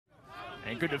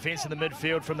And good defence in the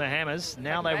midfield from the Hammers.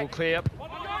 Now they will clear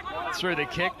through the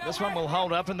kick. This one will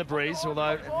hold up in the breeze,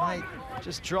 although it may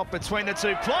just drop between the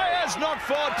two players. Knocked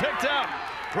forward, picked up.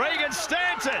 Regan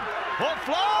Stanton. Whoa-wee!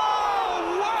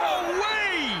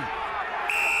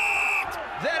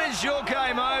 That is your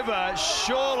game over,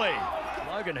 surely.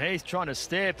 Logan Heath trying to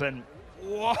step and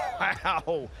wow.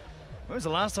 When was the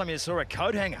last time you saw a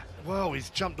coat hanger? Well, he's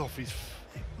jumped off his...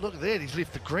 Look at that, he's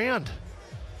left the ground.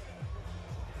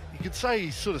 You could say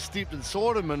he sort of stepped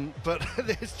inside him, but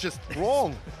that's just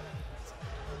wrong.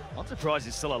 I'm surprised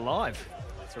he's still alive.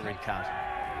 It's a red card.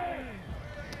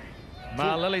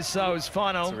 Lily So's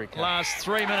final, last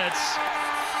 3 minutes.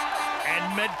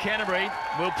 And Mid-Canterbury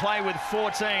will play with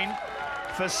 14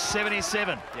 for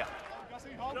 77. Yeah.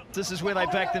 This is where they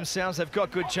back themselves. They've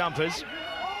got good jumpers.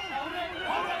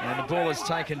 And the ball is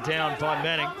taken down by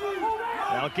Manning.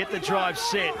 They'll get the drive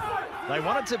set. They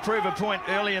wanted to prove a point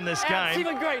early in this game.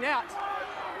 Stephen Green out.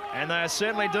 And they are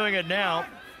certainly doing it now.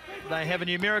 They have a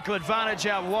numerical advantage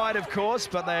out wide, of course,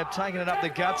 but they have taken it up the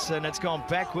guts and it's gone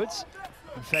backwards.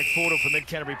 In fact, forward for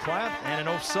Mid-Canterbury player and an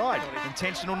offside.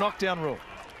 Intentional knockdown rule.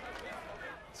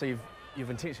 So you've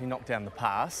intentionally knocked down the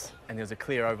pass and there's a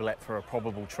clear overlap for a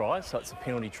probable try, so it's a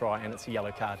penalty try and it's a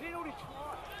yellow card.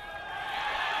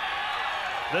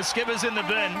 The skipper's in the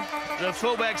bin, the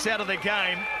fullback's out of the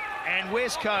game, and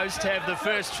West Coast have the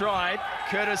first try,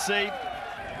 courtesy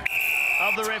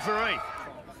of the referee.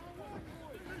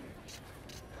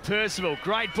 Percival,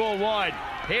 great ball wide.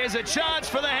 Here's a chance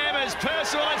for the Hammers.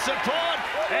 Percival in support,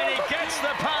 and he gets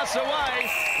the pass away.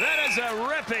 That is a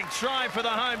ripping try for the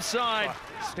home side.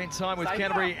 Spent time with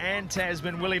Canterbury and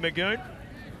Tasman, Willie Magoon.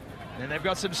 And they've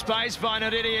got some space.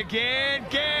 Vainariti again.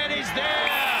 He's there.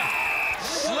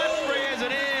 Slippery as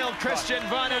an eel. Christian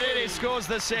Vainariti scores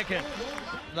the second.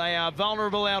 They are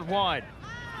vulnerable out wide.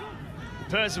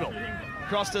 Percival.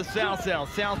 Across to Thouthell.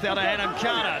 Thouthell to Adam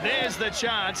Carter. There's the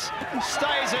chance.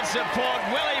 Stays in support.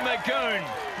 Willie Magoon.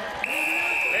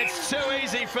 It's too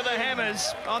easy for the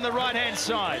Hammers on the right-hand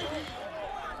side.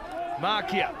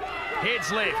 Markia.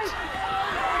 Heads left.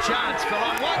 Chance for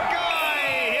one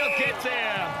guy. He'll get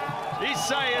there.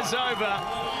 Issei is over.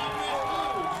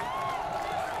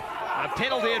 A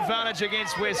penalty advantage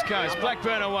against West Coast.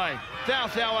 Blackburn away.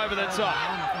 Thouthell over the top.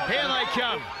 Here they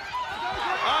come.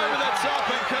 Over the top,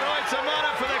 and Karoi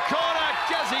Tamana for the corner.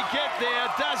 Does he get there?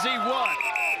 Does he what?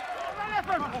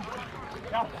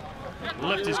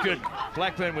 Lift is good.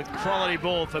 Blackburn with quality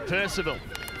ball for Percival.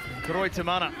 Karoi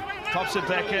Tamana pops it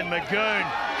back in. Magoon.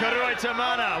 Karoi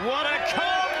Tamana. What a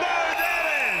combo that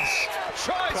is!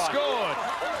 Try scored.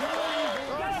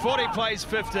 40 plays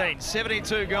 15.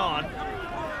 72 gone.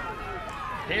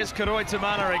 Here's Karoi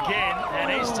Tamana again,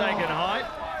 and he's taken high.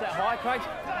 Is that high, Craig?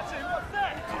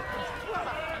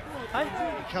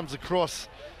 He comes across,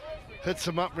 hits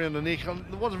him up round the neck.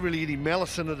 There wasn't really any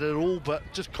malice in it at all, but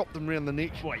just copped him round the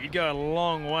neck. Well, you'd go a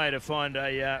long way to find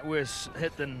a worse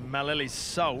hit than Malili's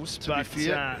Souls. To be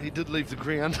fair, he did leave the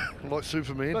ground like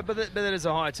Superman. But that is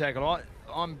a high tackle.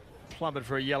 I'm plummeted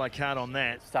for a yellow card on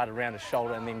that. Started around his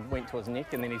shoulder and then went to his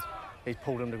neck, and then he's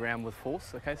pulled him to ground with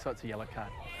force. Okay, so it's a yellow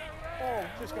card. Oh,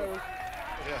 just go.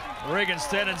 Yeah. Regan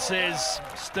Stanton says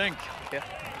stink. Yeah.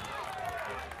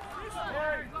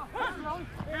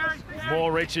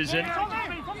 Moore reaches in.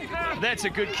 That's a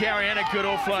good carry and a good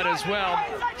offload as well.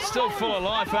 Still full of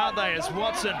life, aren't they, as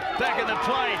Watson back in the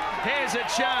play. Here's a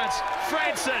chance.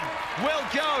 Franson will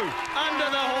go under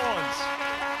the horns.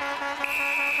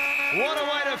 What a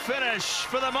way to finish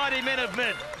for the mighty men of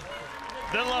Mid.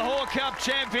 The Lochore Cup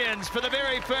champions for the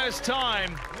very first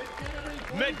time.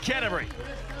 Mid-Canterbury.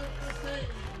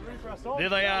 There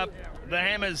they are. The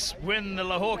Hammers win the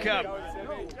Lochore Cup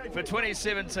for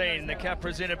 2017. The cup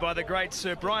presented by the great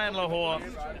Sir Brian Lochore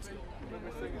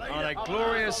on a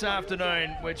glorious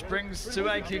afternoon, which brings to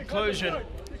a conclusion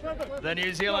the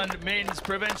New Zealand men's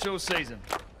provincial season.